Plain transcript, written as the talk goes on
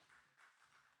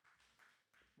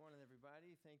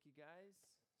everybody. Thank you, guys.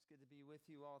 It's good to be with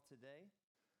you all today.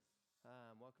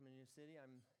 Welcome to New City.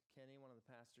 I'm Kenny, one of the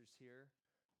pastors here.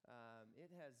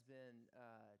 It has been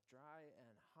dry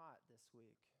and hot this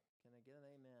week. Can I get an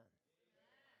amen?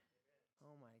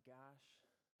 Oh my gosh.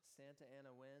 Santa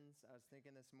Ana winds. I was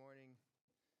thinking this morning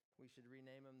we should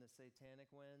rename them the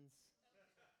Satanic winds.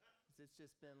 It's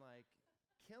just been like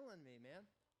killing me, man.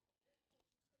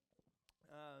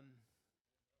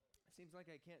 Seems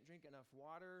like I can't drink enough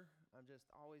water. I'm just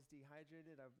always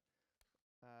dehydrated. I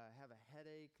have a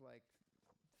headache like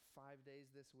 5 days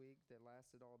this week that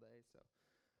lasted all day. So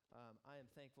I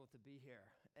am thankful to be here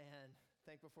and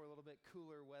thankful for a little bit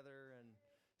cooler weather and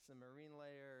some marine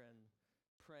layer and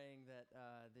praying that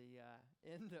the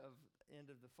end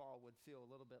of the fall would feel a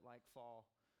little bit like fall.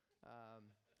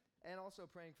 And also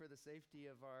praying for the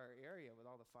safety of our area with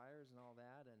all the fires and all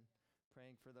that, and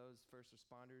praying for those first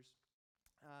responders.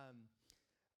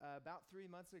 About 3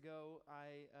 months ago,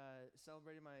 I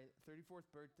celebrated my 34th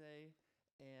birthday,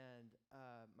 and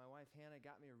my wife Hannah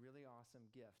got me a really awesome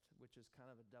gift, which is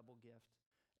kind of a double gift.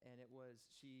 And it was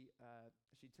she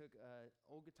took an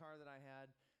old guitar that I had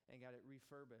and got it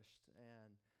refurbished,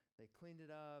 and they cleaned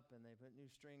it up and they put new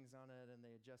strings on it and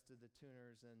they adjusted the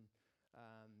tuners and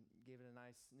gave it a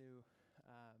nice new,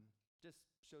 just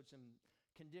showed some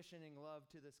conditioning love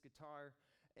to this guitar.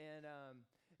 And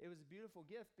it was a beautiful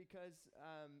gift because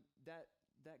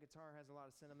that guitar has a lot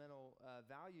of sentimental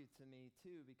value to me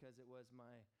too, because it was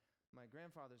my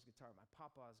grandfather's guitar, my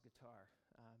papa's guitar,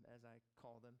 as I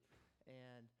called him.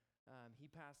 And he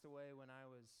passed away when I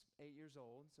was 8 years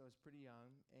old, so I was pretty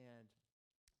young. And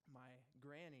my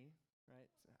granny, right?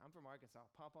 I'm from Arkansas,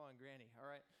 Papa and Granny, all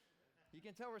right? You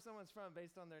can tell where someone's from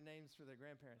based on their names for their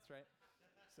grandparents, right?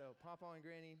 So Papa and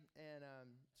Granny, and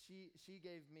she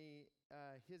gave me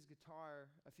his guitar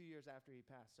a few years after he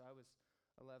passed. So I was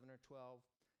 11 or 12,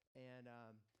 and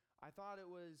I thought it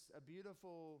was a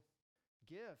beautiful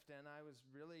gift, and I was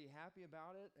really happy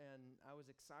about it, and I was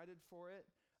excited for it,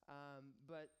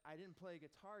 but I didn't play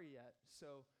guitar yet,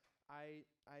 so I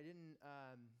didn't.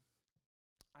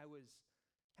 I was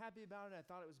happy about it. I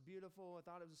thought it was beautiful. I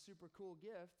thought it was a super cool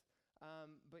gift.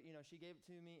 But she gave it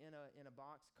to me in a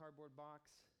box, cardboard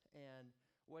box, and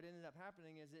what ended up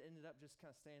happening is it ended up just kind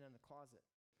of staying in the closet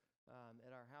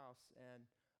at our house. And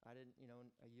I didn't,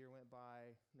 a year went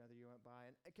by, another year went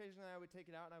by, and occasionally I would take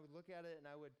it out and I would look at it and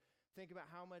I would think about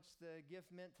how much the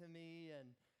gift meant to me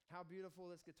and how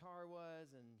beautiful this guitar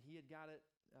was. And he had got it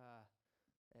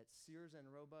at Sears and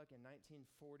Roebuck in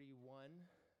 1941.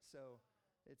 So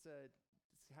it's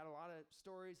had a lot of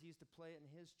stories. He used to play it in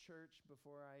his church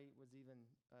before I was even,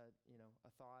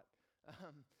 a thought.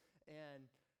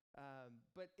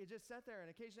 But it just sat there,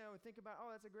 and occasionally I would think about,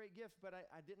 that's a great gift, but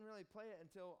I didn't really play it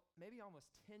until maybe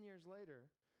almost 10 years later.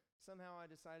 Somehow I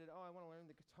decided, I want to learn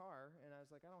the guitar, and I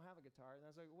was like, I don't have a guitar. And I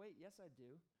was like, wait, yes, I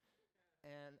do.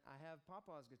 And I have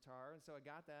Papa's guitar, and so I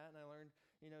got that, and I learned,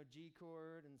 G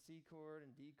chord and C chord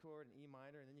and D chord and E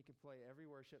minor, and then you can play every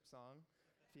worship song.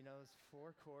 If you know those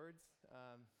 4 chords,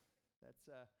 that's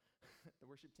the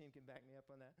worship team can back me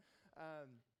up on that.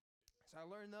 So I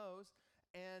learned those,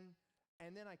 and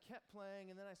then I kept playing,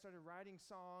 and then I started writing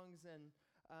songs, and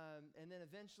then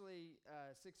eventually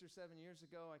 6 or 7 years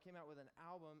ago, I came out with an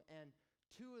album, and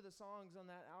 2 of the songs on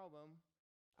that album,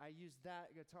 I used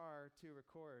that guitar to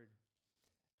record.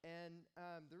 And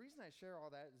the reason I share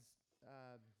all that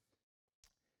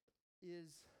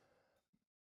is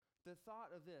the thought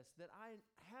of this, that I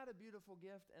had a beautiful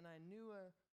gift, and I knew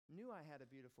I had a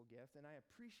beautiful gift, and I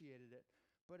appreciated it,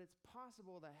 but it's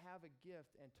possible to have a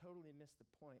gift and totally miss the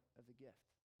point of the gift.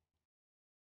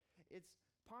 It's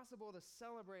possible to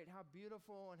celebrate how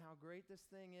beautiful and how great this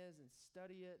thing is and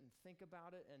study it and think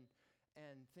about it and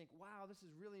think, wow, this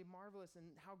is really marvelous and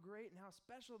how great and how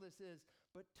special this is,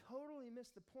 but totally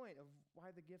miss the point of why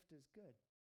the gift is good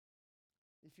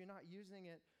if you're not using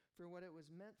it for what it was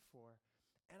meant for.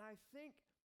 And I think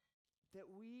that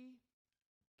we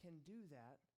can do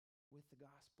that with the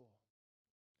gospel.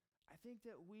 I think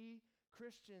that we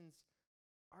Christians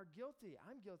are guilty.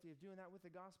 I'm guilty of doing that with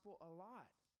the gospel a lot.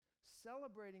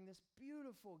 Celebrating this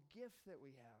beautiful gift that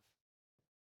we have,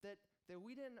 that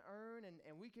we didn't earn and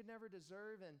we could never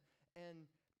deserve. And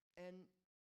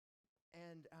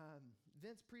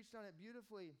Vince preached on it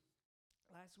beautifully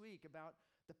last week about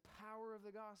the power of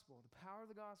the gospel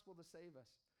to save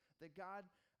us. That God,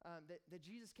 that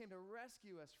Jesus came to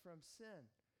rescue us from sin,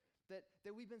 that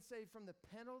we've been saved from the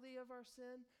penalty of our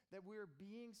sin, that we're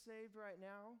being saved right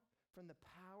now from the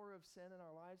power of sin in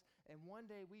our lives, and one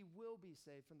day we will be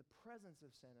saved from the presence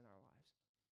of sin in our lives.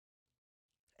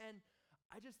 And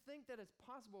I just think that it's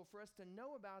possible for us to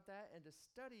know about that and to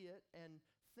study it and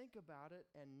think about it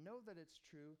and know that it's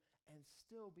true and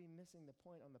still be missing the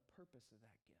point on the purpose of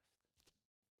that gift.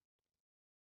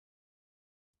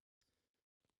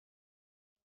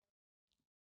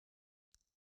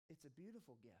 It's a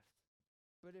beautiful gift.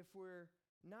 But if we're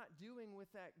not doing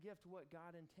with that gift what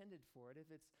God intended for it,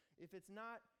 if it's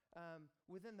not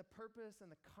within the purpose and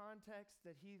the context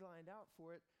that He lined out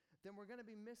for it, then we're going to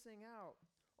be missing out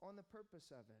on the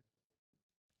purpose of it.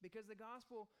 Because the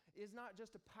gospel is not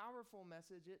just a powerful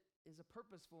message, it is a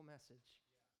purposeful message.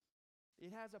 It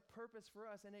has a purpose for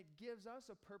us, and it gives us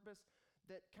a purpose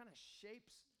that kind of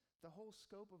shapes the whole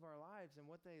scope of our lives and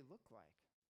what they look like.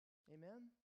 Amen?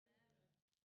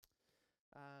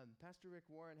 Pastor Rick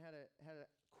Warren had a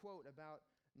quote about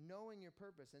knowing your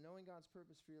purpose and knowing God's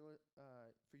purpose for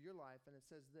your life, and it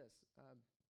says this.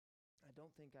 I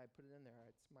don't think I put it in there.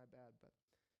 It's my bad, but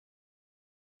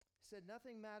he said,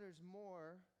 "Nothing matters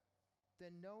more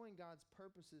than knowing God's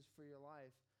purposes for your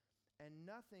life, and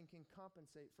nothing can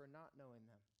compensate for not knowing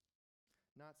them.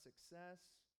 Not success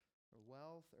or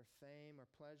wealth or fame or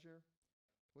pleasure.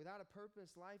 Without a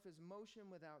purpose, life is motion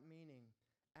without meaning,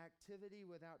 activity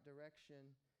without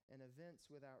direction, and events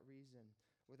without reason.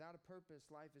 Without a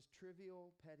purpose, life is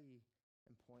trivial, petty,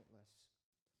 and pointless."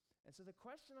 And so the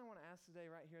question I want to ask today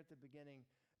right here at the beginning,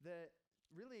 that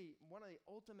really one of the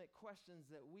ultimate questions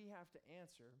that we have to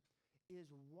answer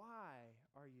is, why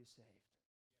are you saved?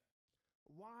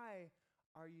 Why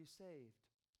are you saved?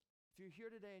 If you're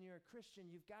here today and you're a Christian,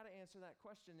 you've got to answer that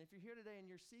question. If you're here today and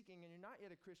you're seeking and you're not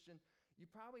yet a Christian, you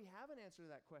probably haven't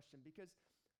answered that question, because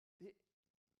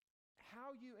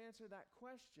how you answer that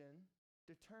question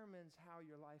determines how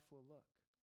your life will look.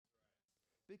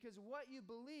 Because what you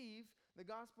believe the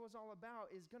gospel is all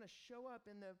about is going to show up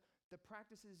in the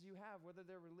practices you have, whether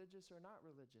they're religious or not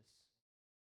religious.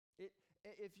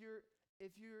 If you're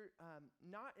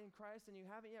not in Christ and you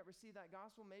haven't yet received that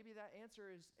gospel, maybe that answer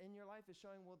is in your life is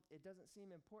showing, well, it doesn't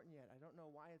seem important yet. I don't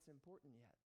know why it's important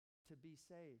yet to be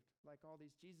saved, like all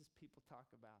these Jesus people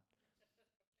talk about.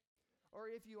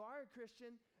 Or if you are a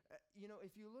Christian,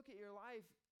 if you look at your life,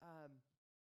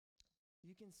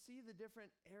 you can see the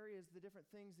different areas, the different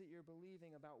things that you're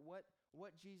believing about what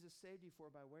Jesus saved you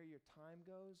for by where your time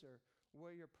goes or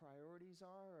where your priorities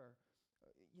are. Or,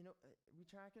 we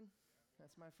tracking?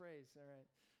 That's my phrase, all right.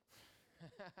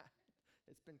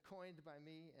 It's been coined by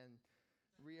me and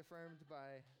reaffirmed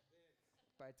by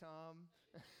Tom.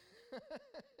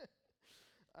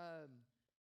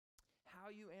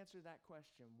 How you answer that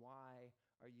question, why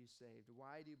are you saved?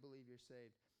 Why do you believe you're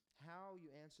saved? How you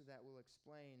answer that will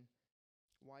explain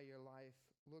why your life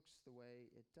looks the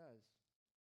way it does.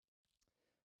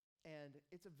 And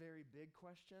it's a very big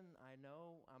question. I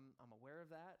know. I'm aware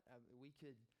of that.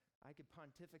 I could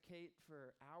pontificate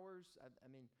for hours. I've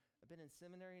been in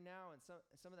seminary now, and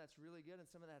some of that's really good, and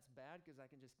some of that's bad, because I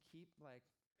can just keep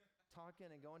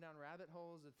talking and going down rabbit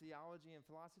holes of theology and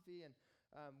philosophy, and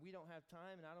we don't have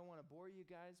time, and I don't want to bore you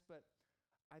guys, but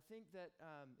I think that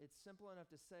it's simple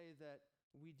enough to say that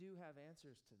we do have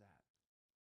answers to that,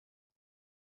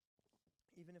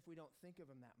 even if we don't think of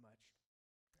them that much.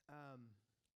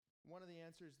 One of the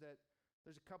answers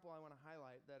there's a couple I want to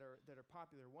highlight that are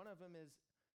popular. One of them is,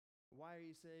 why are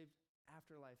you saved?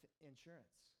 Afterlife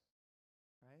insurance,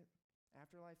 right?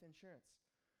 Afterlife insurance.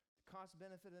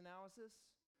 Cost-benefit analysis,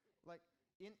 like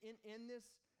in this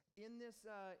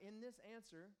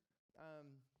answer,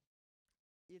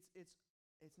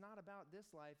 it's not about this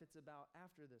life, it's about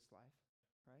after this life,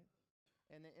 right?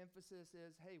 And the emphasis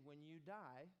is, hey, when you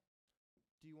die,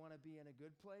 do you want to be in a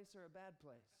good place or a bad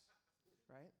place,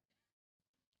 right?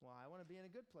 Well, I want to be in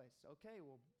a good place. Okay,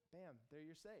 well, bam, there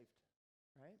you're saved,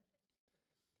 right?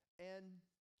 And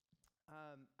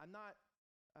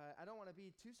I don't want to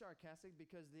be too sarcastic,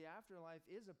 because the afterlife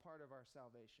is a part of our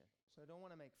salvation. So I don't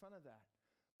want to make fun of that.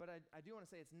 But I do want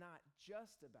to say it's not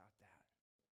just about that.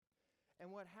 And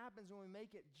what happens when we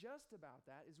make it just about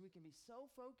that is we can be so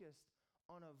focused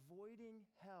on avoiding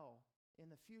hell in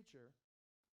the future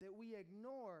that we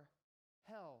ignore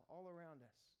hell all around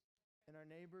us, and our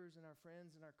neighbors and our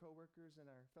friends and our coworkers and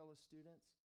our fellow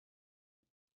students.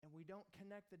 And we don't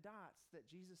connect the dots that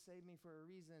Jesus saved me for a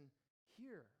reason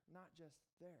here, not just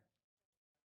there.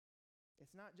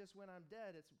 It's not just when I'm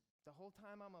dead, it's the whole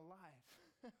time I'm alive.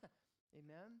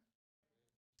 Amen?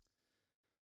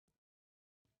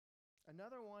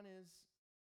 Another one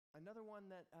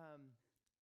that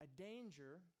a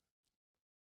dangerous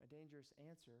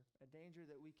answer, a danger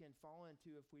that we can fall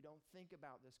into if we don't think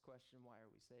about this question, why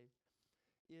are we saved,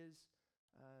 is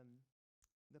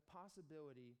the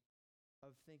possibility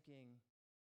of thinking,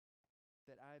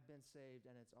 that I've been saved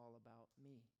and it's all about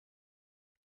me.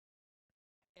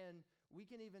 And we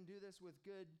can even do this with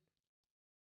good.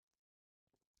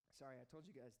 Sorry, I told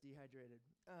you guys, dehydrated.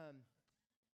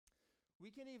 We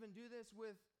can even do this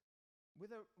with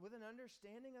an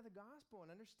understanding of the gospel, an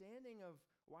understanding of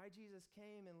why Jesus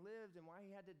came and lived and why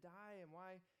he had to die and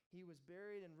why he was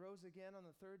buried and rose again on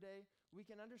the third day. We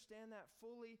can understand that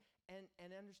fully and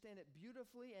understand it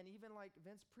beautifully. And even like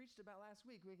Vince preached about last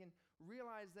week, we can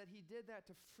realize that he did that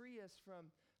to free us from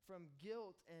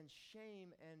guilt and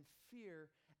shame and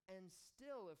fear. And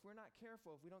still, if we're not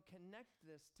careful, if we don't connect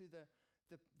this to the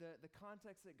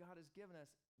context that God has given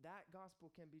us, that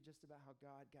gospel can be just about how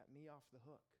God got me off the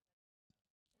hook.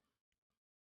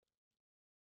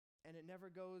 And it never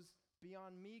goes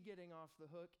beyond me getting off the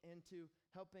hook into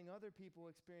helping other people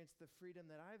experience the freedom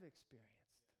that I've experienced.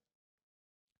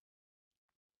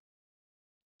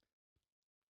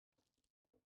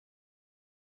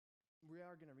 We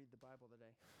are going to read the Bible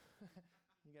today.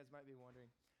 You guys might be wondering.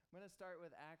 I'm going to start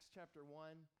with Acts chapter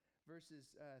 1,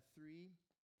 verses 3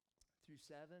 through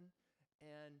 7.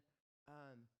 And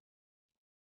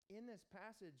in this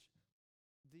passage,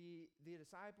 the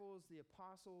disciples, the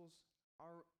apostles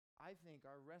are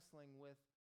wrestling with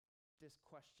this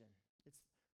question.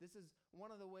 This is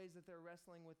one of the ways that they're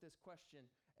wrestling with this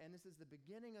question. And this is the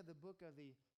beginning of the book of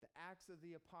the Acts of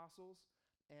the Apostles.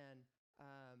 And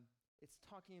it's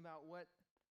talking about what,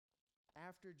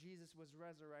 after Jesus was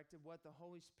resurrected, what the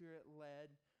Holy Spirit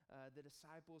led the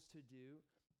disciples to do.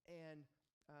 And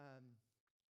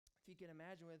if you can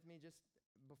imagine with me, just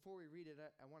before we read it,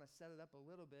 I want to set it up a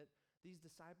little bit. These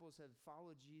disciples had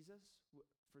followed Jesus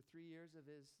for 3 years of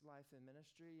his life and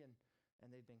ministry, and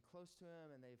they've been close to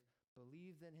him, and they've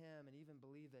believed in him, and even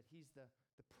believed that he's the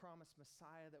promised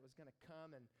Messiah that was going to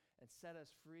come and set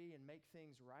us free and make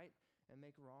things right and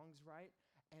make wrongs right.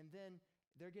 And then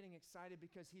they're getting excited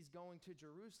because he's going to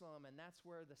Jerusalem, and that's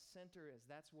where the center is.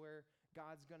 That's where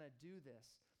God's going to do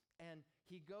this. And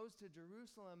he goes to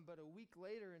Jerusalem, but a week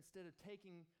later, instead of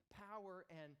taking power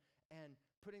and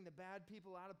putting the bad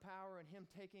people out of power and him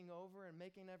taking over and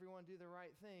making everyone do the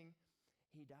right thing,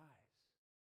 he dies.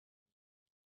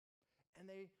 And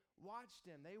they watched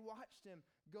him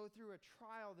go through a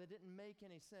trial that didn't make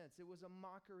any sense. It was a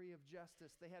mockery of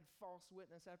justice. They had false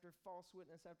witness after false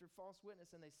witness after false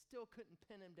witness, and they still couldn't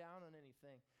pin him down on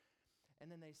anything.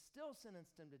 And then they still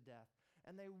sentenced him to death.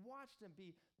 And they watched him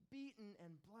be beaten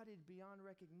and bloodied beyond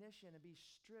recognition and be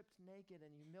stripped naked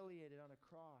and humiliated on a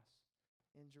cross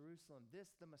in Jerusalem.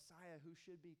 This, the Messiah who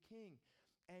should be king.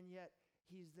 And yet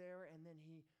he's there, and then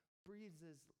he breathes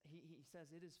he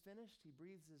says, "It is finished." He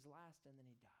breathes his last, and then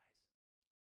he dies.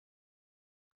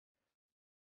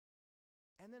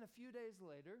 And then a few days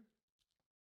later,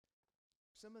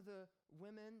 some of the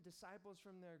women, disciples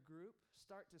from their group,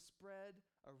 start to spread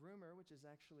a rumor, which is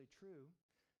actually true,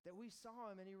 that we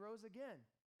saw him and he rose again.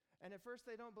 And at first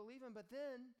they don't believe him, but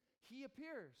then he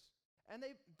appears. And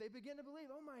they begin to believe,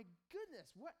 "Oh my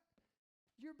goodness, what?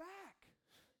 You're back.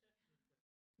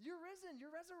 You're risen.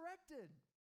 You're resurrected."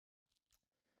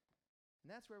 And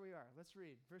that's where we are. Let's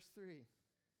read. Verse 3.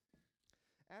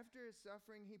 After his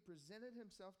suffering, he presented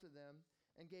himself to them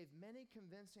and gave many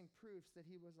convincing proofs that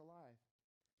he was alive.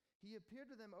 He appeared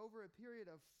to them over a period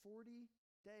of 40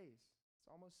 days. It's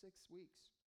almost 6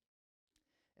 weeks.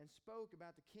 And spoke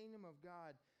about the kingdom of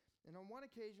God. And on one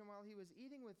occasion, while he was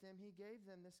eating with them, he gave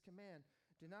them this command: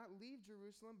 "Do not leave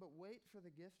Jerusalem, but wait for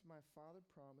the gift my Father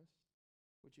promised,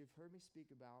 which you've heard me speak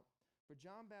about. For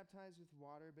John baptized with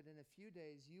water, but in a few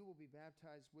days you will be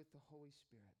baptized with the Holy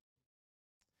Spirit."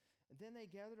 And then they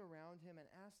gathered around him and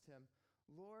asked him,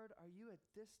 "Lord, are you at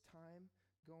this time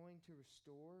going to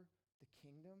restore the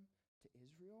kingdom to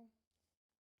Israel?"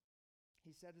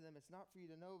 He said to them, "It's not for you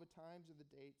to know the times or the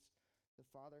dates the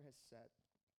Father has set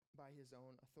by his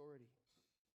own authority."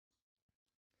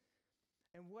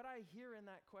 And what I hear in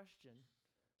that question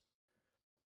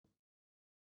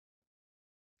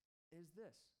is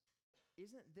this: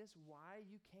 isn't this why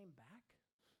you came back?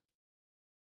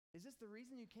 Is this the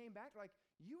reason you came back? Like,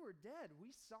 you were dead.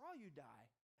 We saw you die.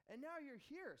 And now you're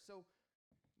here. So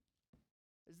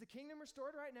is the kingdom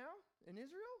restored right now in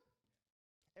Israel?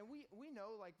 And we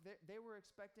know, like, they were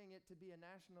expecting it to be a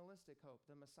nationalistic hope,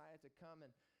 the Messiah to come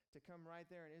and to come right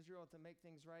there in Israel, to make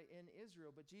things right in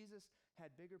Israel. But Jesus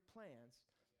had bigger plans.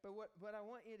 But what I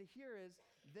want you to hear is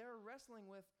they're wrestling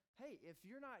with, hey, if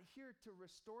you're not here to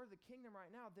restore the kingdom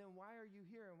right now, then why are you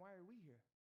here and why are we here?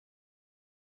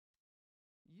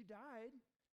 You died.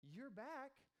 You're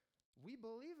back. We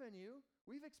believe in you.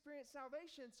 We've experienced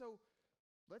salvation, so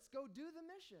let's go do the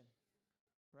mission,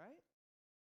 right?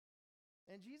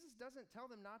 And Jesus doesn't tell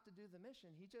them not to do the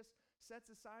mission. He just sets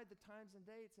aside the times and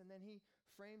dates, and then he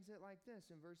frames it like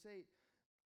this in verse 8.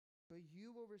 But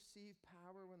you will receive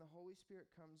power when the Holy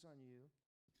Spirit comes on you,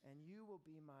 and you will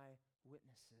be my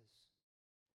witnesses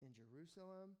in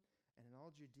Jerusalem and in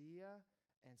all Judea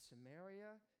and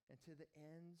Samaria and to the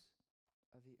ends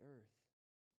of the earth.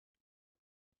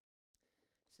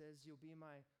 It says you'll be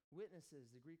my witnesses.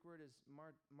 The Greek word is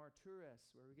martyros,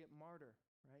 where we get martyr,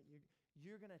 right?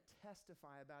 You're going to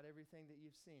testify about everything that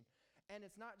you've seen. And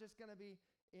it's not just going to be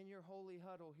in your holy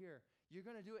huddle here. You're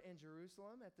going to do it in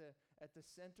Jerusalem at the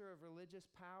center of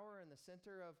religious power and the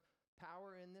center of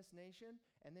power in this nation.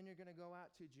 And then you're going to go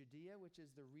out to Judea, which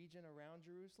is the region around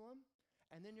Jerusalem.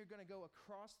 And then you're going to go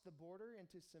across the border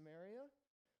into Samaria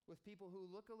with people who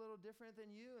look a little different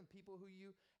than you and people who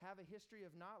you have a history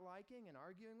of not liking and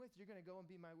arguing with. You're going to go and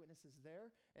be my witnesses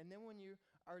there. And then when you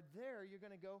are there, you're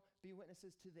going to go be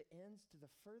witnesses to the ends, to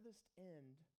the furthest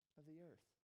end of the earth.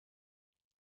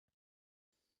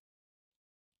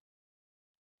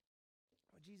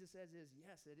 What Jesus says is,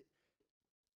 yes, the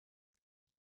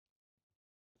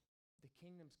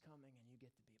kingdom's coming and you get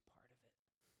to be a part of it.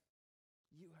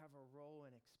 You have a role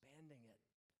in expanding it.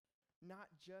 Not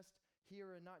just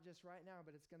here and not just right now,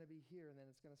 but it's going to be here, and then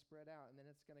it's going to spread out, and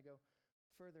then it's going to go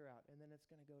further out, and then it's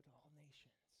going to go to all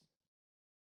nations.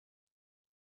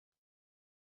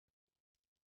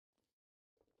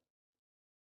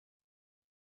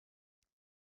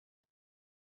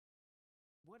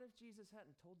 What if Jesus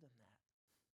hadn't told them that?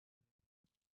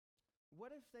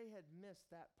 What if they had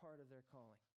missed that part of their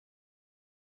calling?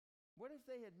 What if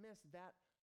they had missed that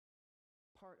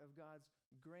part of God's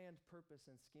grand purpose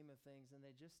and scheme of things, and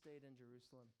they just stayed in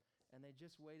Jerusalem, and they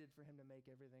just waited for him to make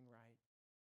everything right?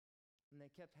 And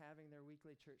they kept having their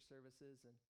weekly church services,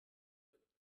 and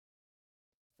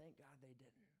thank God they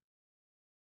didn't.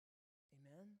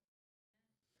 Amen?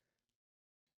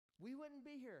 We wouldn't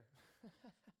be here.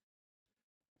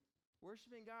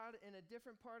 Worshiping God in a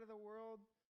different part of the world,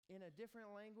 in a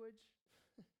different language,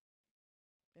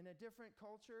 in a different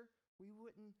culture, we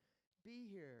wouldn't be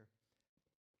here.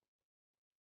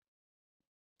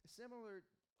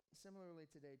 Similarly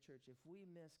today, church, if we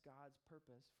miss God's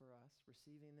purpose for us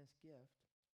receiving this gift,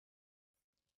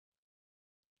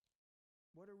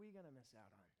 what are we going to miss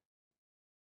out on?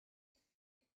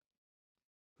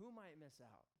 Who might miss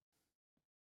out?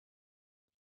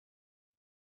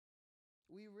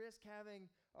 We risk having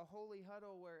a holy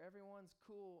huddle where everyone's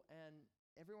cool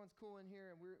in here,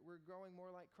 and we're growing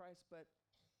more like Christ, but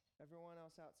everyone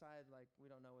else outside, like, we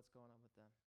don't know what's going on with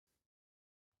them.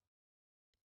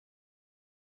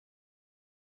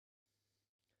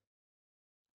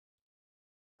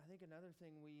 I think another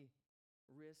thing we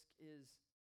risk is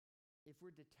if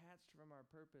we're detached from our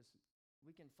purpose,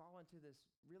 we can fall into this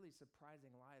really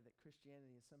surprising lie that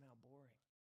Christianity is somehow boring.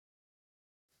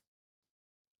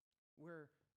 Where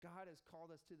God has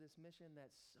called us to this mission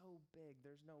that's so big,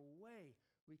 there's no way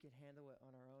we could handle it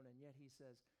on our own. And yet he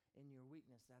says, in your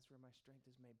weakness, that's where my strength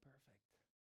is made perfect.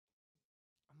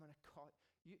 I'm going to call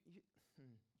you.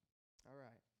 All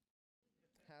right.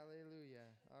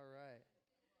 Hallelujah. All right.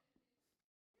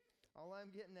 All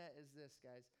I'm getting at is this,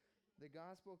 guys. The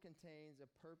gospel contains a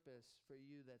purpose for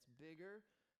you that's bigger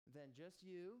than just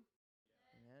you.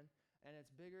 Amen. And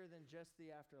it's bigger than just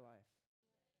the afterlife.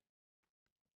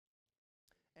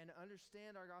 And to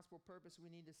understand our gospel purpose,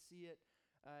 we need to see it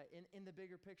in the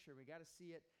bigger picture. We got to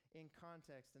see it in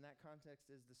context, and that context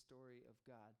is the story of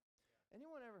God.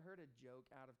 Anyone ever heard a joke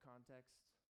out of context?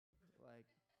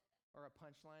 Or a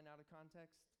punchline out of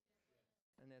context?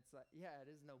 And it's like, yeah,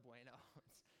 it is no bueno.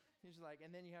 It's usually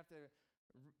and then you have to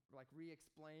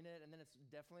re-explain it, and then it's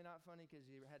definitely not funny because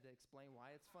you had to explain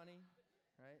why it's funny,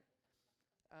 right?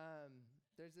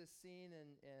 There's this scene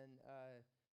in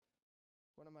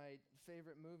one of my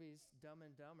favorite movies, Dumb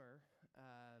and Dumber.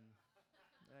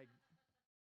 I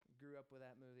grew up with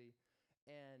that movie.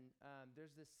 And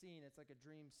there's this scene, it's like a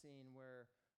dream scene where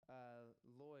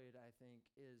Lloyd, I think,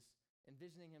 is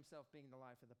envisioning himself being the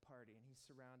life of the party. And he's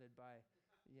surrounded by,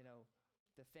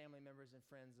 the family members and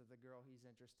friends of the girl he's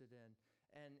interested in.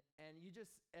 And you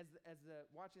just,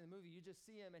 watching the movie, you just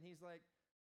see him and he's like,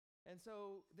 and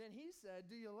so then he said,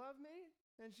 "Do you love me?"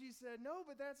 And she said, "No,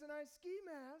 but that's a nice ski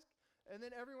mask." And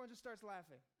then everyone just starts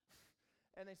laughing.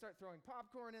 And they start throwing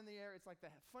popcorn in the air. It's like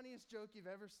the funniest joke you've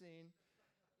ever seen.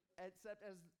 Except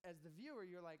as the viewer,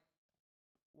 you're like,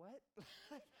 what?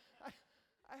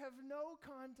 I have no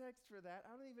context for that.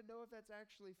 I don't even know if that's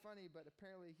actually funny, but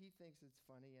apparently he thinks it's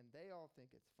funny, and they all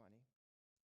think it's funny.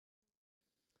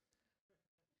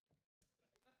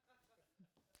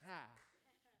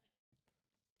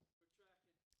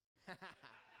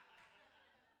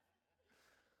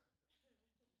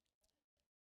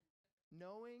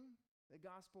 knowing the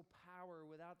gospel power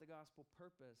without the gospel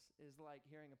purpose is like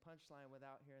hearing a punchline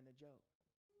without hearing the joke.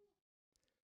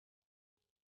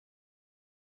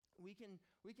 We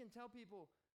can tell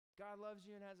people God loves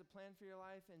you and has a plan for your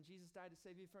life and Jesus died to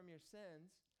save you from your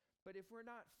sins, but if we're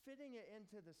not fitting it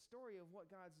into the story of what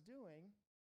God's doing,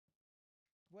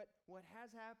 what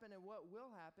has happened and what will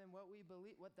happen, what we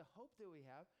believe, what the hope that we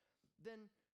have,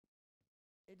 then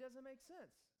it doesn't make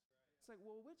sense. It's like,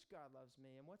 well, which God loves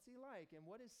me, and what's he like, and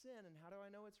what is sin, and how do I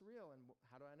know it's real, and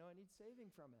how do I know I need saving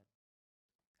from it?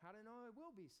 How do I know I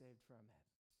will be saved from it?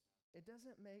 It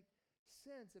doesn't make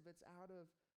sense if it's out of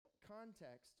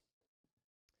context.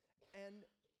 And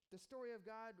the story of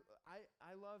God,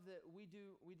 I love that we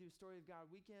do Story of God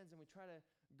weekends, and we try to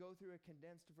go through a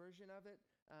condensed version of it.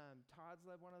 Todd's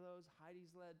led one of those.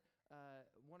 Heidi's led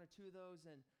one or two of those,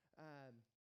 and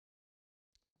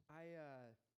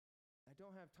I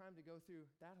don't have time to go through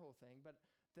that whole thing, but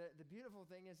the beautiful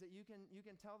thing is that you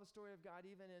can tell the story of God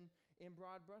even in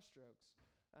broad brushstrokes.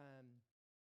 And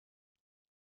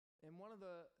one of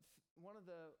the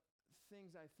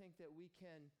things I think that we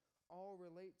can all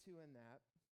relate to in that,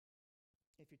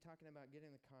 if you're talking about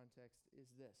getting the context,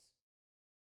 is this.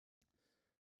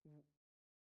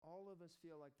 All of us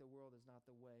feel like the world is not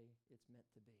the way it's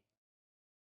meant to be.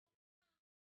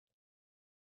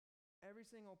 Every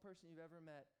single person you've ever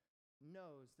met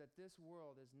knows that this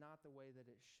world is not the way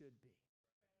that it should be.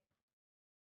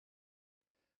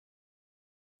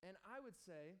 And I would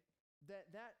say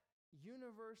that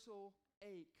universal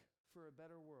ache for a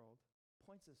better world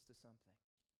points us to something.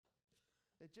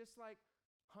 That just like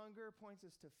hunger points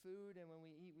us to food, and when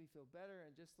we eat we feel better,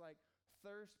 and just like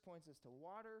thirst points us to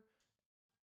water,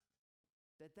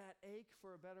 that ache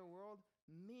for a better world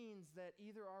means that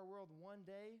either our world one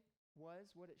day was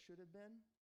what it should have been,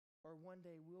 or one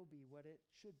day will be what it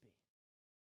should be.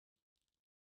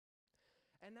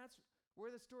 And that's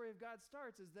where the story of God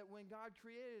starts, is that when God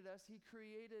created us, he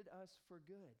created us for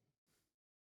good.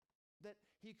 That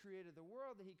he created the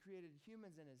world, that he created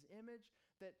humans in his image,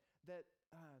 that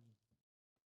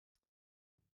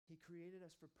he created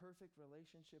us for perfect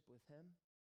relationship with him.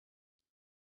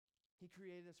 He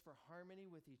created us for harmony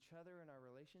with each other in our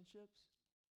relationships.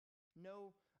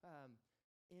 No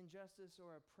injustice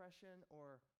or oppression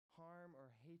or harm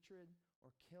or hatred or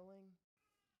killing.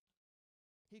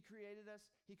 He created us.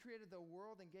 He created the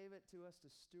world and gave it to us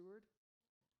to steward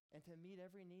and to meet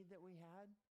every need that we had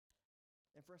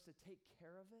and for us to take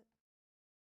care of it.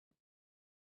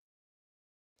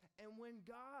 And when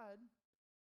God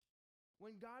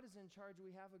is in charge,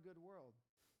 we have a good world.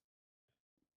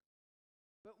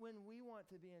 But when we want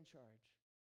to be in charge,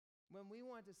 when we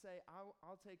want to say,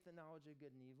 I'll take the knowledge of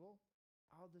good and evil,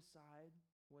 I'll decide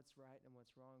what's right and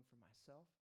what's wrong for myself,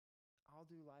 I'll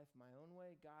do life my own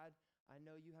way. God, I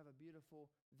know you have a beautiful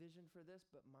vision for this,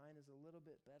 but mine is a little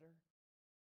bit better.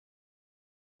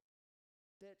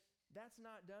 That's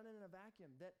not done in a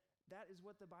vacuum. That is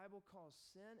what the Bible calls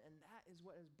sin, and that is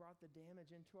what has brought the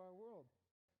damage into our world.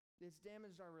 It's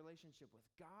damaged our relationship with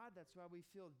God. That's why we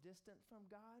feel distant from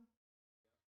God.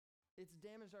 It's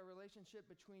damaged our relationship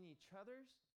between each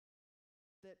others.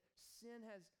 That sin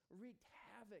has wreaked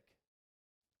havoc.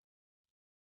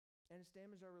 And it's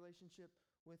damaged our relationship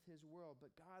with his world.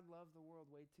 But God loved the world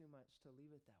way too much to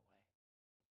leave it that way.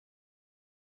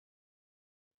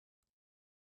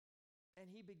 And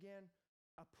he began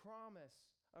a promise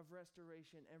of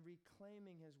restoration and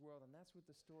reclaiming his world. And that's what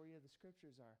the story of the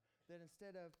scriptures are. That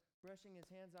instead of brushing his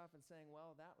hands off and saying,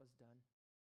 well, that was done.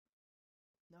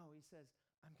 No, he says,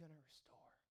 I'm going to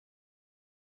restore.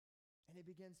 And he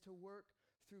begins to work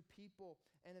through people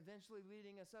and eventually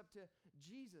leading us up to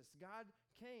Jesus. God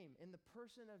came in the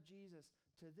person of Jesus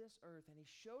to this earth, and he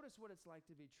showed us what it's like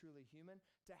to be truly human,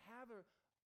 to have a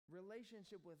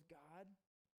relationship with God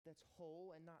that's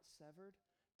whole and not severed,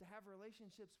 to have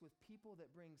relationships with people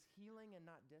that brings healing and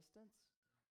not distance.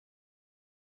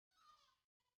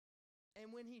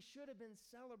 And when he should have been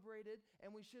celebrated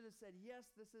and we should have said,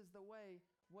 yes, this is the way,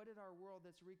 what did our world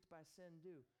that's wreaked by sin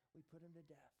do? We put him to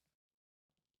death.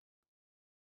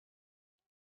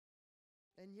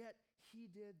 And yet he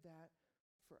did that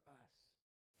for us.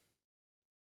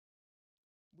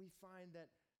 We find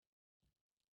that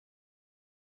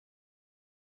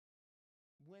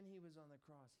when he was on the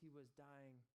cross, he was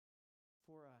dying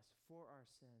for us, for our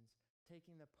sins,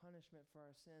 taking the punishment for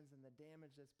our sins and the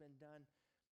damage that's been done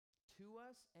to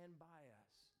us and by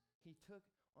us. He took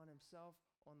on himself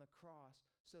on the cross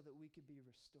so that we could be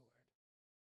restored,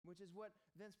 which is what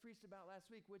Vince preached about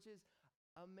last week, which is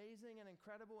amazing and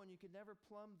incredible, and you could never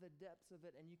plumb the depths of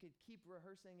it, and you could keep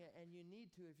rehearsing it, and you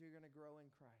need to if you're going to grow in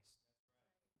Christ.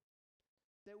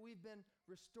 that we've been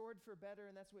restored for better,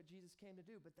 and that's what Jesus came to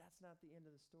do. But that's not the end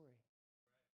of the story.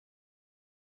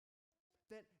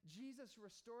 That Jesus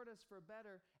restored us for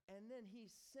better, and then he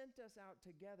sent us out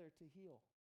together to heal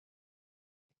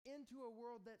into a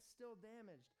world that's still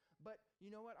damaged. But you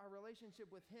know what? Our relationship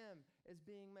with him is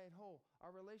being made whole.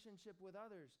 Our relationship with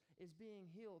others is being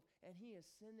healed, and he is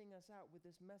sending us out with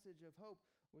this message of hope,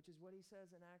 which is what he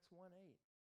says in Acts 1:8.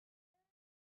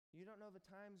 You don't know the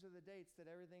times or the dates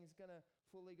that everything's going to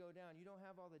fully go down. You don't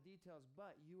have all the details,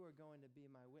 but you are going to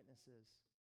be my witnesses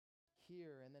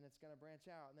here, and then it's going to branch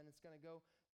out, and then it's going to go.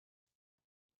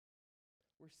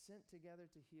 We're sent together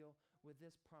to heal with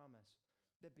this promise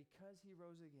that because he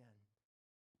rose again,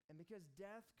 and because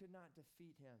death could not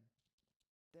defeat him,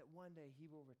 that one day he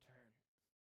will return.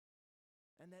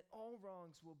 And that all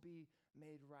wrongs will be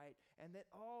made right. And that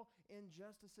all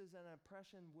injustices and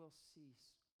oppression will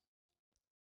cease.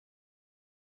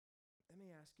 Let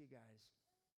me ask you guys,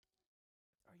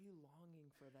 are you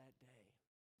longing for that day?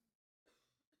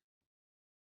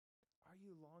 Are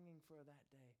you longing for that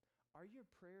day? Are your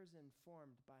prayers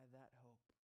informed by that hope?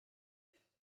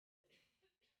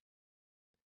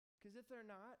 Because if they're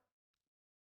not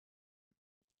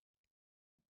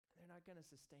going to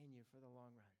sustain you for the long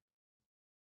run.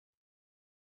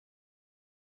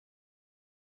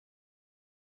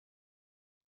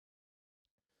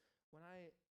 When I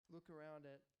look around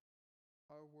at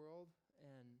our world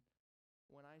and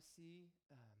when I see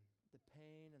the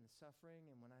pain and the suffering,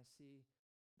 and when I see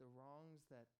the wrongs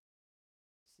that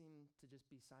seem to just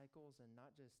be cycles, and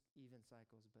not just even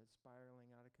cycles, but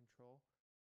spiraling out of control,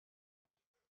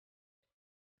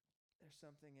 there's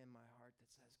something in my heart that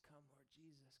says, "Come, Lord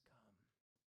Jesus, come."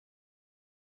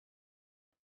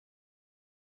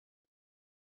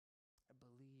 I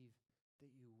believe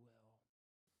that you will.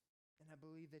 And I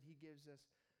believe that he gives us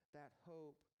that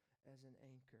hope as an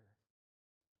anchor.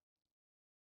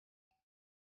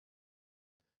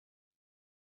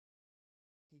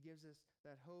 He gives us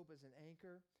that hope as an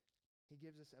anchor. He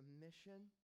gives us a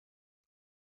mission.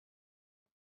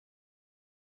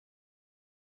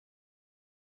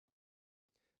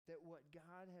 That what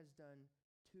God has done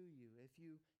to you, if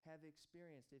you have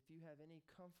experienced, if you have any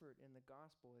comfort in the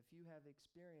gospel, if you have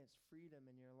experienced freedom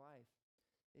in your life,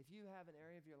 if you have an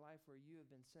area of your life where you have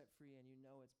been set free and you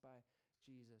know it's by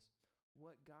Jesus,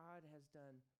 what God has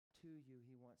done to you,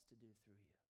 he wants to do through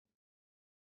you.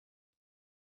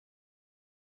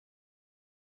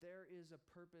 There is a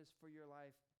purpose for your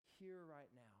life here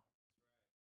right now.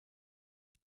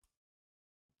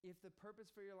 If the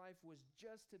purpose for your life was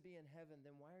just to be in heaven,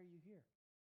 then why are you here?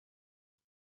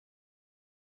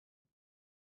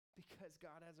 Because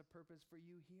God has a purpose for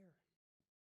you here.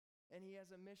 And he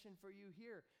has a mission for you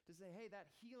here to say, hey, that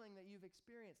healing that you've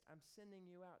experienced, I'm sending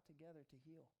you out together to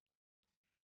heal.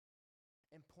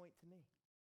 And point to me.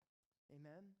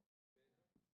 Amen?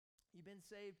 You've been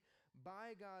saved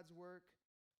by God's work,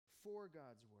 for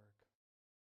God's work.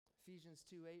 Ephesians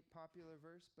 2:8, popular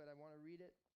verse, but I want to read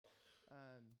it.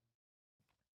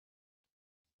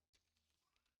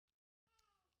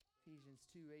 Ephesians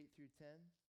 2:8 through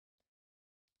 10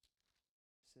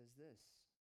 says this: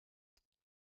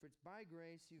 "For it's by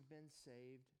grace you've been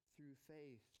saved through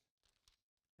faith.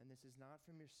 And this is not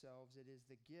from yourselves, it is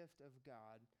the gift of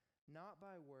God, not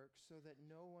by works, so that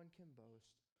no one can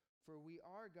boast. For we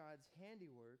are God's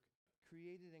handiwork,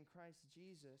 created in Christ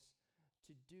Jesus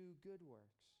to do good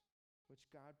works, which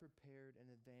God prepared in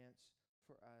advance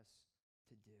for us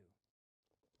to do."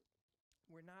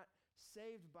 We're not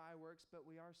saved by works, but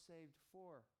we are saved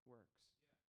for works.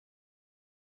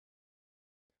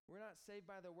 We're not saved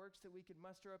by the works that we could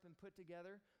muster up and put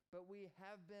together, but we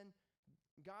have been,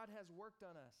 God has worked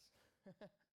on us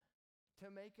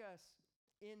to make us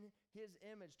in his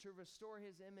image, to restore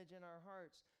his image in our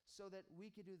hearts so that we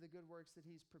could do the good works that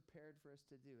he's prepared for us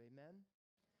to do. Amen?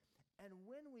 And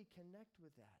when we connect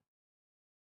with that,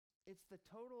 it's the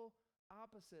total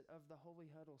opposite of the holy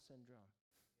huddle syndrome.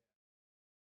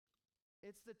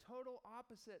 It's the total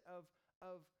opposite of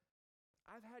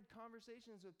I've had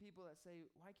conversations with people that say,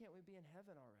 why can't we be in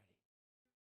heaven already?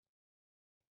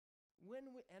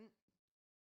 And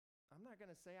I'm not going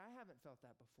to say I haven't felt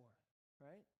that before,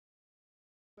 right?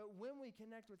 But when we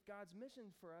connect with God's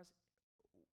mission for us,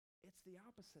 it's the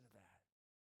opposite of that.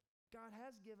 God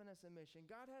has given us a mission.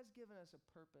 God has given us a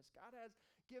purpose. God has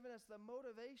given us the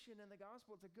motivation in the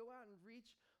gospel to go out and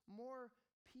reach more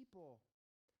people.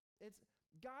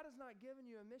 God has not given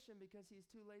you a mission because he's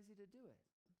too lazy to do it.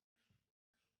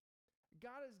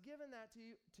 God has given that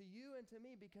to you and to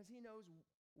me because he knows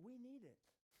we need it.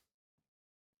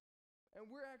 And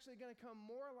we're actually going to come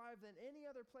more alive than any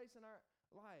other place in our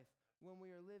life when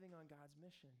we are living on God's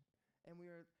mission and we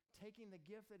are taking the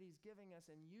gift that he's giving us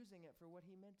and using it for what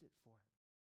he meant it for.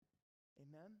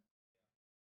 Amen?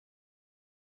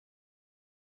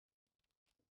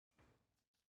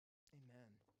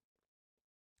 Amen.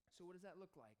 So what does that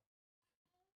look like?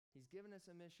 He's given us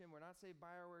a mission. We're not saved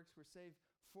by our works. We're saved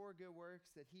for good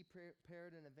works that he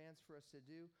prepared in advance for us to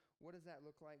do. What does that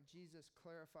look like? Jesus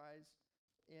clarifies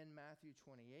in Matthew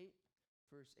 28,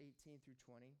 verse 18 through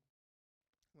 20,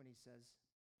 when he says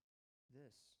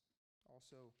this.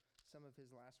 Also, some of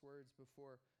his last words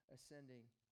before ascending.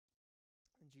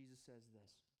 And Jesus says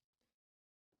this.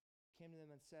 Came to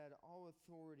them and said, all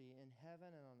authority in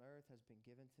heaven and on earth has been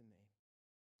given to me.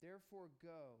 Therefore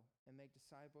go and make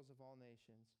disciples of all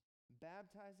nations,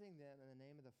 baptizing them in the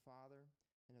name of the Father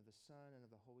and of the Son and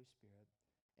of the Holy Spirit,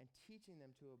 and teaching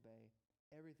them to obey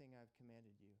everything I've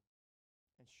commanded you.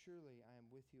 And surely I am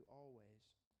with you always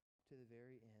to the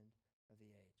very end of the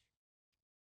age.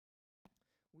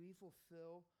 We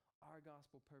fulfill our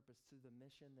gospel purpose through the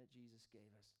mission that Jesus gave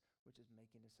us, which is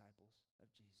making disciples of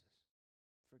Jesus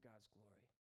for God's glory.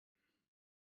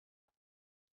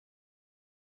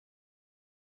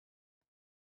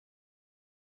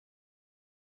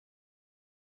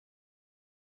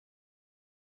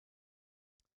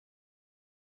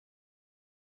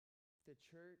 The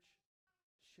church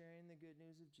sharing the good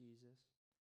news of Jesus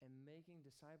and making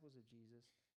disciples of Jesus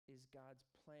is God's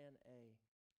plan A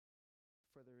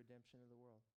for the redemption of the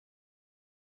world,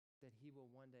 that he will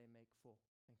one day make full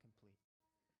and complete.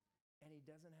 And he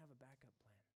doesn't have a backup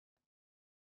plan.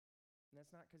 And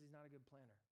that's not because he's not a good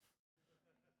planner.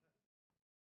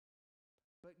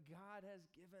 But God has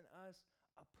given us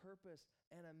a purpose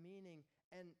and a meaning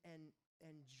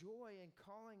and joy in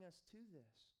calling us to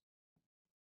this.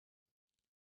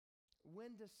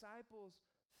 When disciples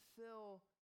fill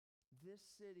this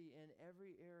city in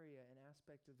every area and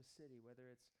aspect of the city, whether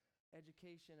it's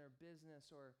education or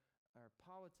business or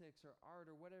politics or art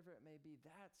or whatever it may be,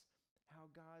 that's how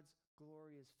God's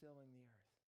glory is filling the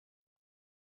earth.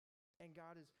 And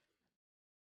God is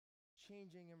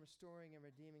changing and restoring and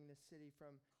redeeming this city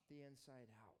from the inside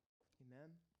out.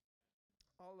 Amen?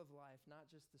 All of life, not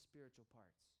just the spiritual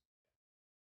parts.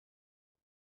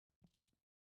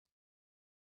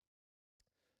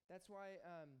 That's why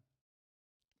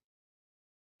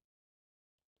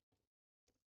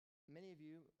many of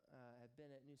you have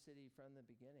been at New City from the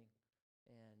beginning,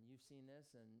 and you've seen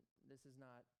this, and this is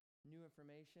not new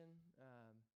information.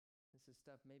 This is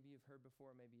stuff maybe you've heard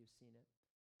before, maybe you've seen it.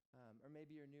 Or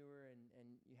maybe you're newer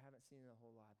and you haven't seen it a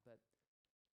whole lot. But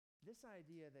this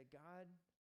idea that God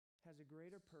has a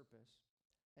greater purpose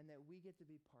and that we get to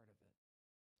be part of it.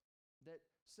 That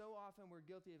so often we're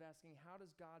guilty of asking, how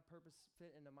does God's purpose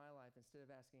fit into my life, instead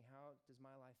of asking, how does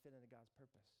my life fit into God's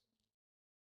purpose?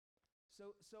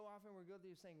 So often we're guilty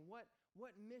of saying, what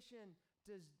mission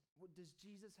does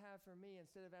Jesus have for me,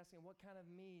 instead of asking, what kind of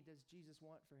me does Jesus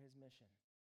want for his mission?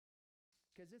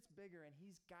 Because it's bigger, and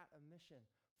he's got a mission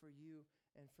for you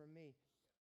and for me.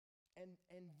 And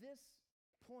this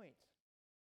point,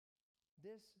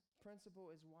 this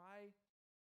principle is why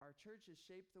our church is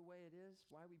shaped the way it is,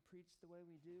 why we preach the way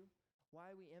we do,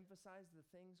 why we emphasize the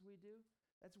things we do.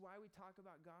 That's why we talk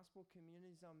about gospel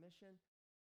communities on mission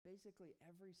basically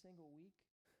every single week.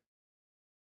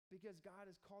 Because God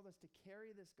has called us to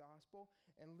carry this gospel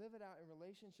and live it out in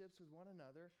relationships with one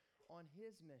another on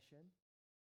his mission,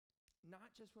 not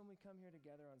just when we come here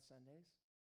together on Sundays,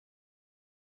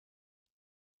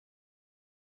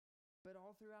 but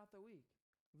all throughout the week,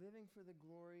 living for the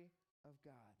glory of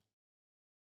God.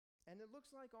 And it looks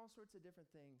like all sorts of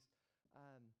different things.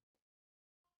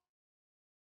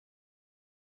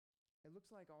 It looks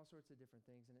like all sorts of different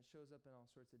things, and it shows up in all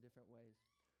sorts of different ways.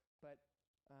 But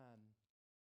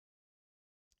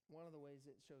one of the ways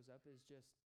it shows up is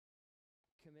just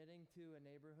committing to a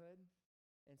neighborhood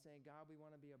and saying, God, we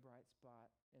want to be a bright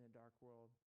spot in a dark world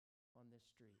on this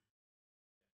street.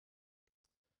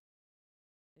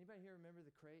 Anybody here remember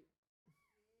the crate?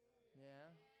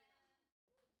 Yeah?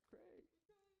 Crate.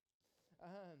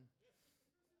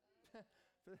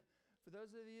 For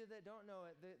those of you that don't know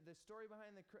it, the story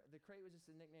behind the crate was just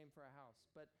a nickname for a house.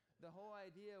 But the whole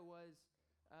idea was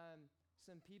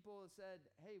some people said,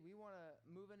 hey, we want to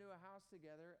move into a house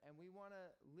together, and we want to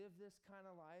live this kind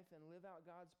of life and live out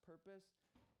God's purpose,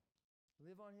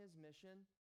 live on his mission,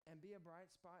 and be a bright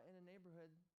spot in a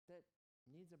neighborhood that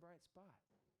needs a bright spot.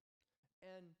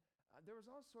 And there was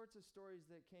all sorts of stories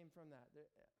that came from that.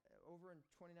 Over in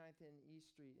 29th and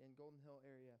East Street in Golden Hill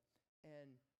area.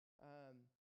 And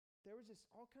there was just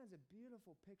all kinds of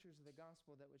beautiful pictures of the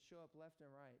gospel that would show up left and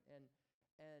right. And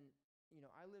you know,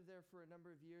 I lived there for a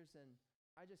number of years, and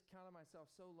I just counted myself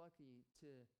so lucky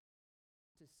to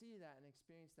see that and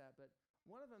experience that. But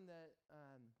one of them that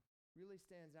really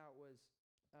stands out was,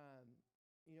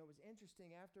 it was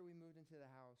interesting. After we moved into the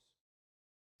house,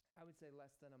 I would say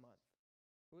less than a month.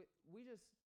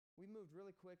 We moved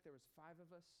really quick. There was 5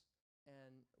 of us,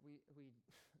 and we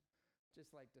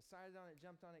just like decided on it,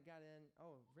 jumped on it, got in.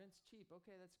 Oh, rent's cheap.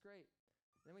 Okay, that's great.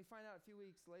 Then we find out a few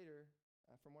weeks later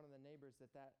from one of the neighbors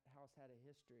that house had a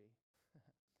history.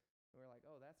 And we're like,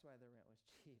 oh, that's why the rent was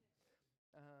cheap.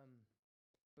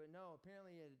 But no,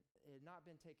 apparently it had not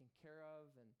been taken care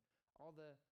of, and all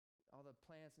the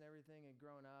plants and everything had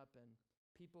grown up, and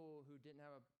people who didn't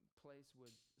have a place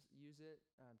would use it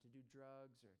to do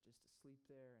drugs or just to sleep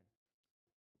there.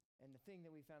 And the thing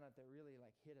that we found out that really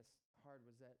like hit us hard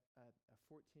was that a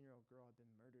 14-year-old girl had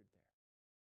been murdered there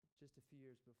just a few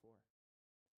years before.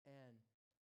 And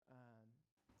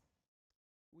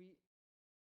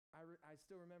I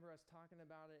still remember us talking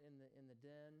about it in the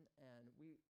den, and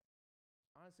we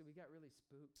got really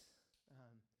spooked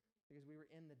because we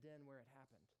were in the den where it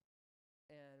happened,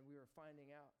 and we were finding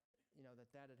out,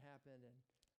 that had happened, and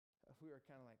we were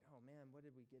kind of like, oh man, what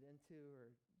did we get into,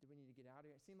 or do we need to get out of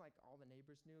here? It seemed like all the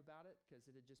neighbors knew about it because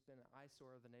it had just been an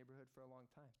eyesore of the neighborhood for a long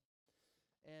time,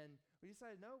 and we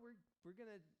decided, no, we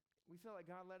felt like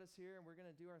God led us here, and we're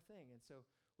gonna do our thing, and so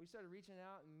we started reaching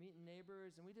out and meeting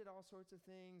neighbors, and we did all sorts of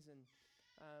things. And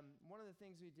one of the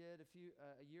things we did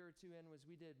a year or two in was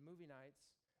we did movie nights,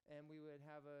 and we would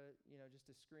have just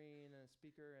a screen and a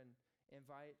speaker and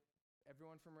invite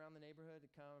everyone from around the neighborhood to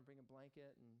come and bring a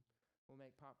blanket, and we'll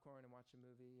make popcorn and watch a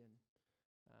movie. And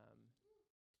so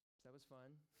that was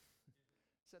fun.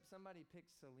 Except somebody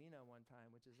picked Selena one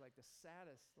time, which is like the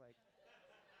saddest, like,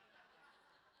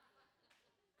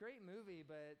 great movie,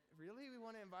 but really we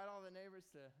want to invite all the neighbors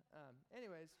to,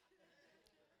 anyways.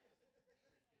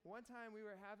 One time we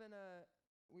were having a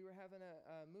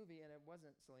movie, and it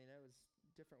wasn't Selena, it was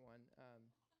a different one.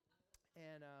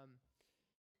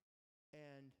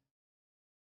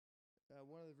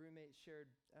 One of the roommates shared,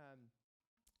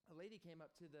 a lady came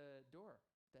up to the door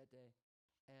that day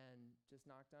and just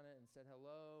knocked on it and said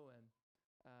hello, and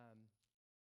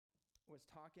was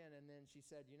talking, and then she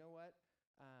said, you know what?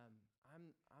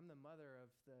 I'm the mother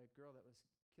of the girl that was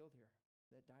killed here,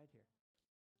 that died here.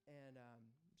 And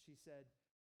she said,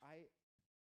 I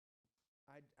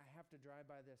have to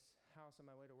drive by this house on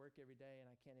my way to work every day,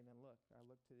 and I can't even look. I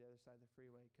look to the other side of the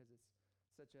freeway because it's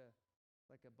such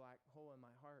a black hole in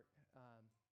my heart.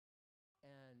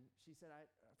 And she said,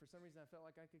 for some reason I felt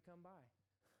like I could come by.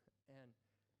 And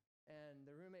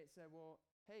the roommate said, well,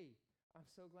 hey, I'm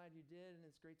so glad you did, and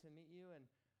it's great to meet you,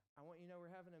 and I want you to know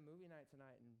we're having a movie night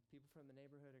tonight, and people from the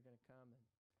neighborhood are going to come.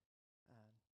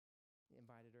 And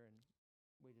invited her, and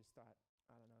we just thought,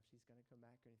 I don't know if she's going to come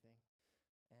back or anything.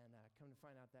 And come to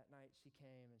find out that night she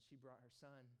came, and she brought her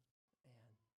son,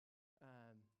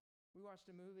 and we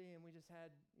watched a movie, and we just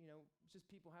had, just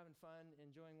people having fun,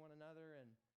 enjoying one another.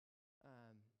 And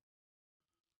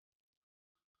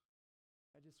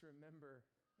I just remember,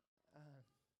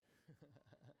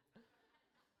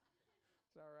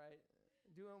 it's all right,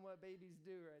 doing what babies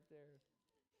do right there.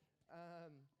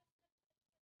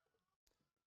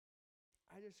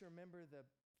 I just remember the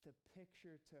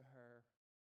picture to her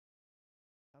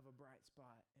of a bright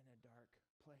spot in a dark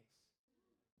place.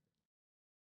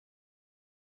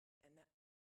 And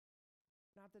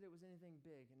not that it was anything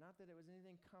big, and not that it was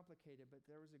anything complicated, but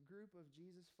there was a group of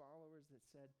Jesus followers that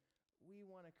said, we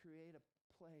want to create a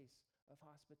place of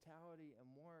hospitality and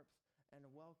warmth and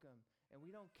welcome, and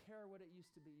we don't care what it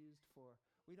used to be used for.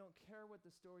 We don't care what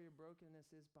the story of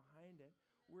brokenness is behind it.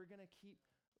 We're going to keep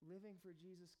living for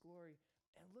Jesus' glory.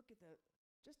 And look at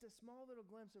just a small little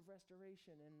glimpse of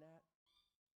restoration in that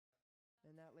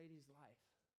lady's life.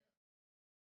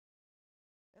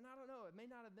 And I don't know, it may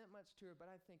not have meant much to her,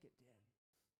 but I think it did.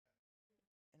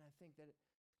 And I think that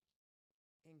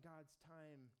in God's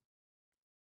time,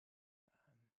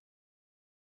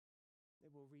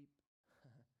 it will reap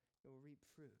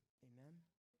fruit. Amen.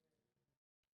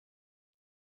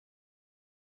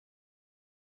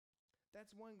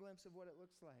 That's one glimpse of what it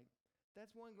looks like.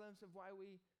 That's one glimpse of why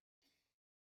we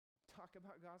talk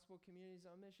about Gospel Communities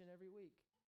on Mission every week.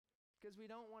 Because we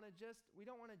don't want to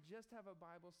just have a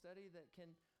Bible study that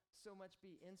can so much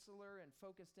be insular and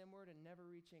focused inward and never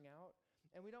reaching out.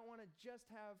 And we don't want to just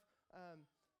have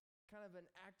kind of an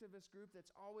activist group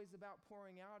that's always about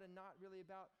pouring out and not really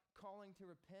about calling to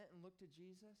repent and look to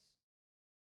Jesus.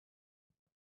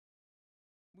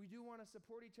 We do want to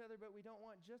support each other, but we don't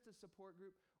want just a support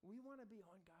group. We want to be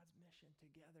on God's mission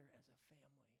together as a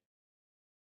family.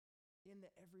 In the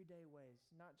everyday ways,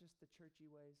 not just the churchy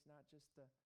ways, not just the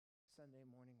Sunday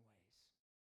morning ways.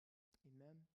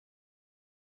 Amen.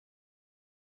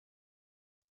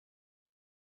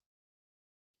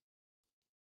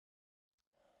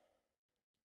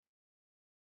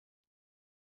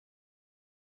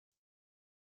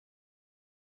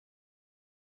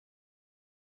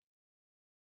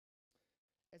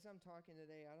 As I'm talking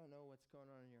today, I don't know what's going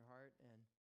on in your heart, and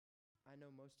I know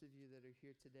most of you that are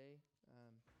here today,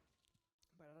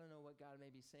 but I don't know what God may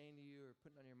be saying to you or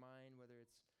putting on your mind, whether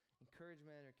it's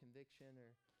encouragement or conviction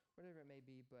or whatever it may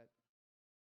be. But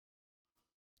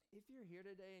if you're here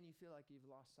today and you feel like you've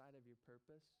lost sight of your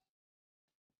purpose,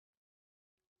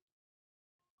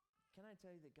 can I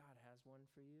tell you that God has one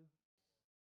for you?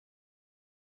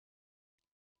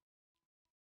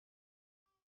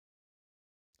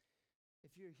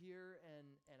 If you're here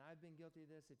and I've been guilty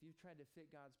of this, if you've tried to fit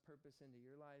God's purpose into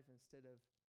your life instead of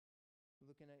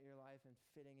looking at your life and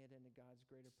fitting it into God's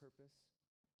greater purpose,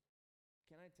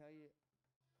 can I tell you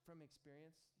from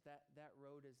experience that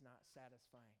road is not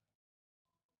satisfying.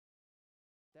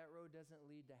 That road doesn't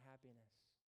lead to happiness.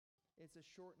 It's a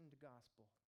shortened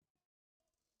gospel.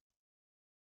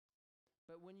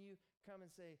 But when you come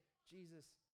and say, Jesus,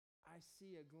 I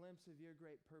see a glimpse of your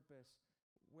great purpose,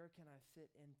 where can I fit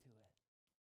into it?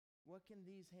 What can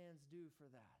these hands do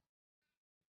for that?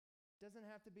 It doesn't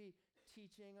have to be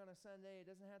teaching on a Sunday. It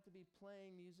doesn't have to be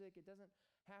playing music. It doesn't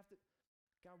have to.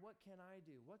 God, what can I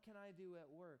do? What can I do at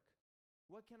work?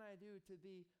 What can I do to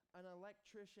be an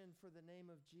electrician for the name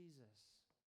of Jesus?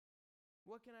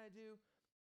 What can I do?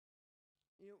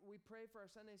 You know, we pray for our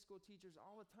Sunday school teachers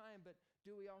all the time, but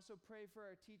do we also pray for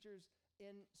our teachers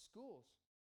in schools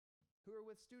who are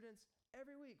with students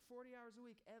every week, 40 hours a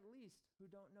week at least, who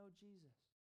don't know Jesus?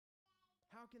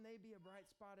 How can they be a bright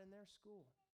spot in their school?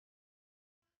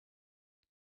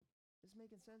 Is this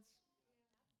making sense?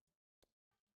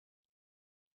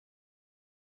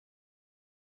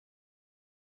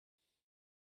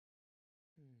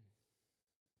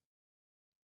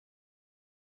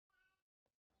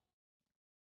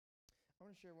 I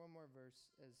want to share one more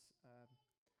verse as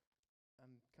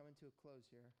I'm coming to a close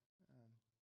here.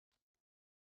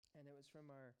 And it was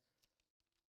from our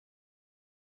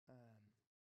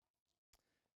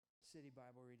city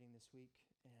Bible reading this week.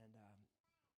 And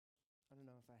I don't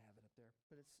know if I have it up there,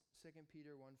 but it's 2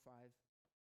 Peter 1:5.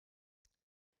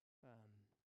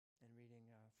 And reading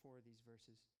 4 of these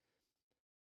verses.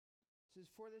 It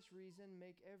says, "For this reason,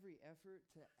 make every effort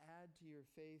to add to your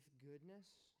faith goodness,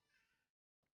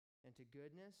 and to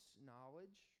goodness,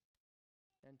 knowledge,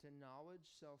 and to knowledge,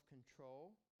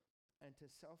 self-control, and to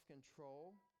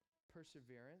self-control,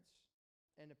 perseverance,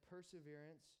 and to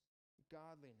perseverance,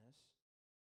 godliness."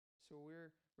 So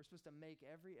we're supposed to make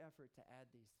every effort to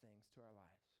add these things to our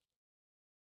lives.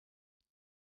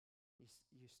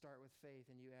 You start with faith,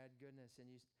 and you add goodness, and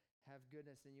you have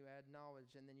goodness, and you add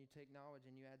knowledge, and then you take knowledge,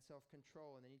 and you add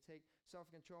self-control, and then you take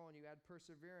self-control, and you add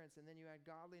perseverance, and then you add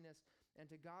godliness, and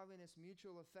to godliness,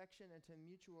 mutual affection, and to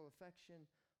mutual affection,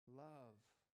 love.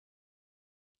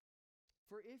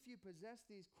 For if you possess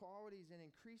these qualities in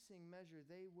increasing measure,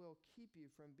 they will keep you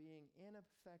from being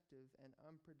ineffective and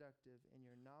unproductive in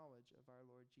your knowledge of our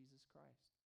Lord Jesus Christ.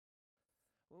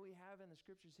 What we have in the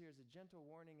scriptures here is a gentle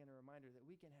warning and a reminder that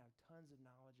we can have tons of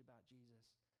knowledge about Jesus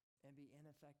and be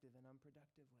ineffective and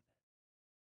unproductive with it.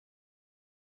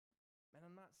 And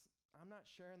I'm not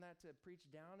sharing that to preach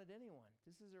down at anyone.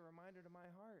 This is a reminder to my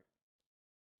heart.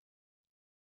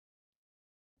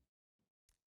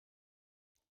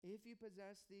 If you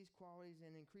possess these qualities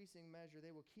in increasing measure,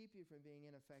 they will keep you from being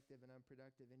ineffective and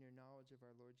unproductive in your knowledge of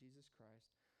our Lord Jesus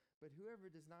Christ. But whoever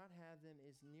does not have them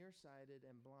is nearsighted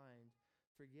and blind,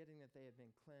 forgetting that they have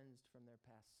been cleansed from their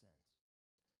past sins.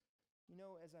 You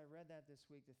know, as I read that this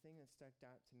week, the thing that stuck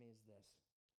out to me is this.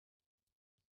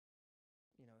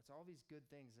 You know, it's all these good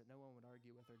things that no one would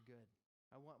argue with are good.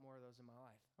 I want more of those in my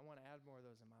life. I want to add more of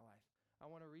those in my life. I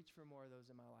want to reach for more of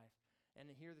those in my life. And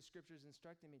here the scripture's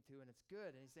instructing me to, and it's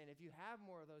good. And he's saying, if you have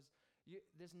more of those,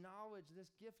 this knowledge,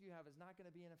 this gift you have is not going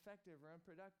to be ineffective or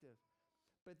unproductive.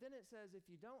 But then it says, if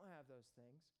you don't have those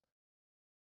things,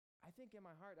 I think in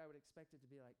my heart I would expect it to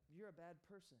be like, you're a bad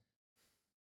person.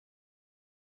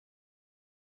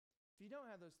 If you don't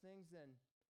have those things, then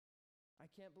I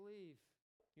can't believe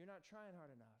you're not trying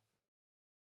hard enough.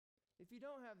 If you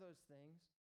don't have those things,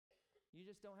 you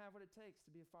just don't have what it takes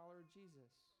to be a follower of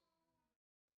Jesus.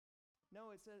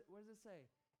 No, it says, what does it say?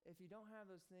 If you don't have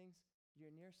those things,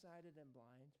 you're nearsighted and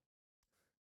blind.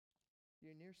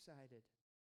 You're nearsighted,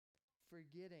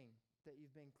 forgetting that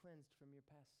you've been cleansed from your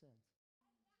past sins.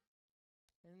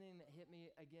 And the thing that hit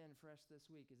me again fresh this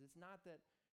week is it's not that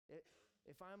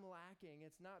if I'm lacking,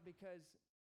 it's not because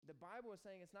The Bible is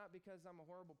saying it's not because I'm a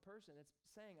horrible person. It's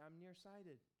saying I'm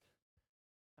nearsighted.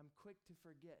 I'm quick to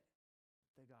forget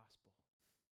the gospel.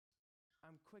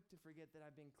 I'm quick to forget that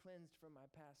I've been cleansed from my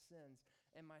past sins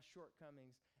and my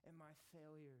shortcomings and my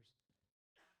failures.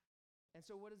 And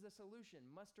so what is the solution?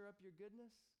 Muster up your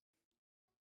goodness?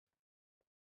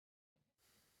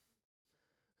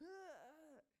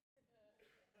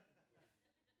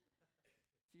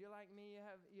 If you're like me,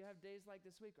 you have days like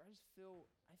this week where I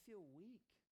feel weak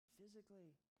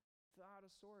physically, feel out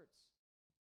of sorts.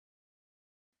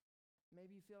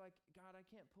 Maybe you feel like, God, I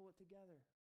can't pull it together.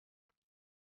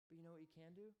 But you know what you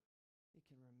can do? You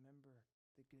can remember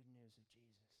the good news of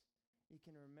Jesus. You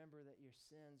can remember that your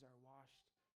sins are washed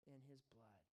in his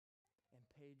blood and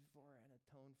paid for and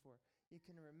atoned for. You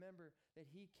can remember that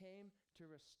he came to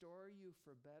restore you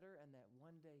for better and that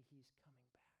one day he's coming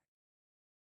back.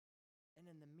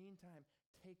 And in the meantime,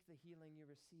 take the healing you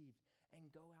received and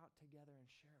go out together and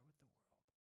share it with the world.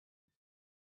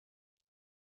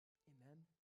 Amen.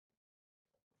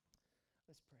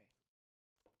 Let's pray.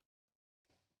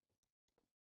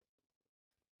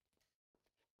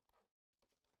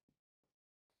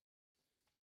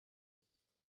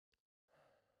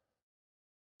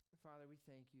 Father, we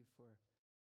thank you for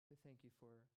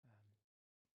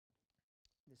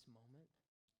this moment.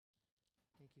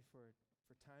 Thank you for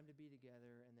time to be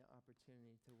together and the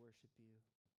opportunity to worship you.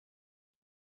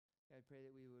 God, I pray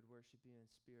that we would worship you in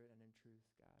spirit and in truth,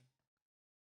 God.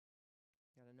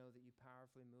 God, I know that you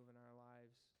powerfully move in our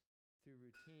lives through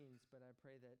routines, but I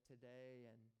pray that today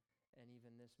and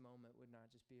even this moment would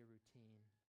not just be a routine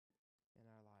in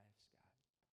our lives, God.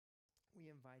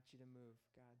 We invite you to move,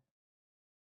 God.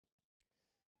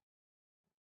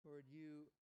 Lord,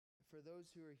 for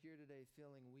those who are here today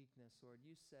feeling weakness, Lord,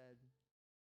 you said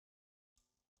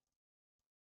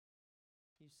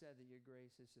that your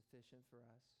grace is sufficient for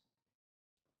us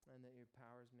and that your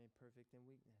power is made perfect in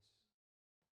weakness.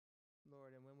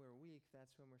 Lord, and when we're weak,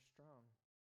 that's when we're strong.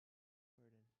 Lord,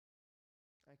 and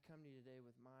I come to you today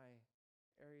with my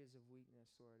areas of weakness,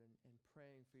 Lord, and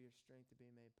praying for your strength to be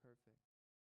made perfect.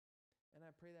 And I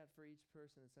pray that for each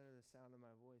person that's under the sound of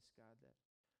my voice, God, that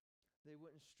they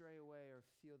wouldn't stray away or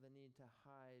feel the need to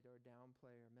hide or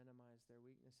downplay or minimize their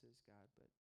weaknesses, God, but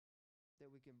that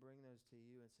we can bring those to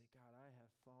you and say, God, I have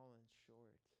fallen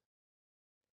short.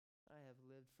 I have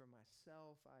lived for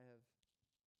myself.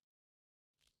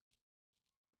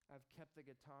 I've kept the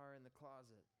guitar in the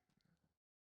closet.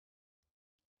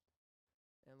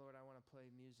 And Lord, I want to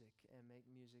play music and make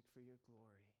music for your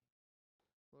glory.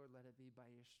 Lord, let it be by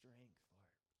your strength,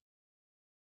 Lord.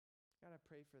 God, I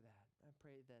pray for that. I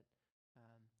pray that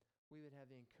we would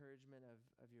have the encouragement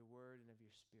of your word and of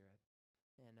your spirit.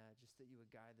 And just that you would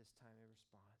guide this time of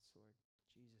response, Lord.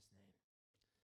 In Jesus' name.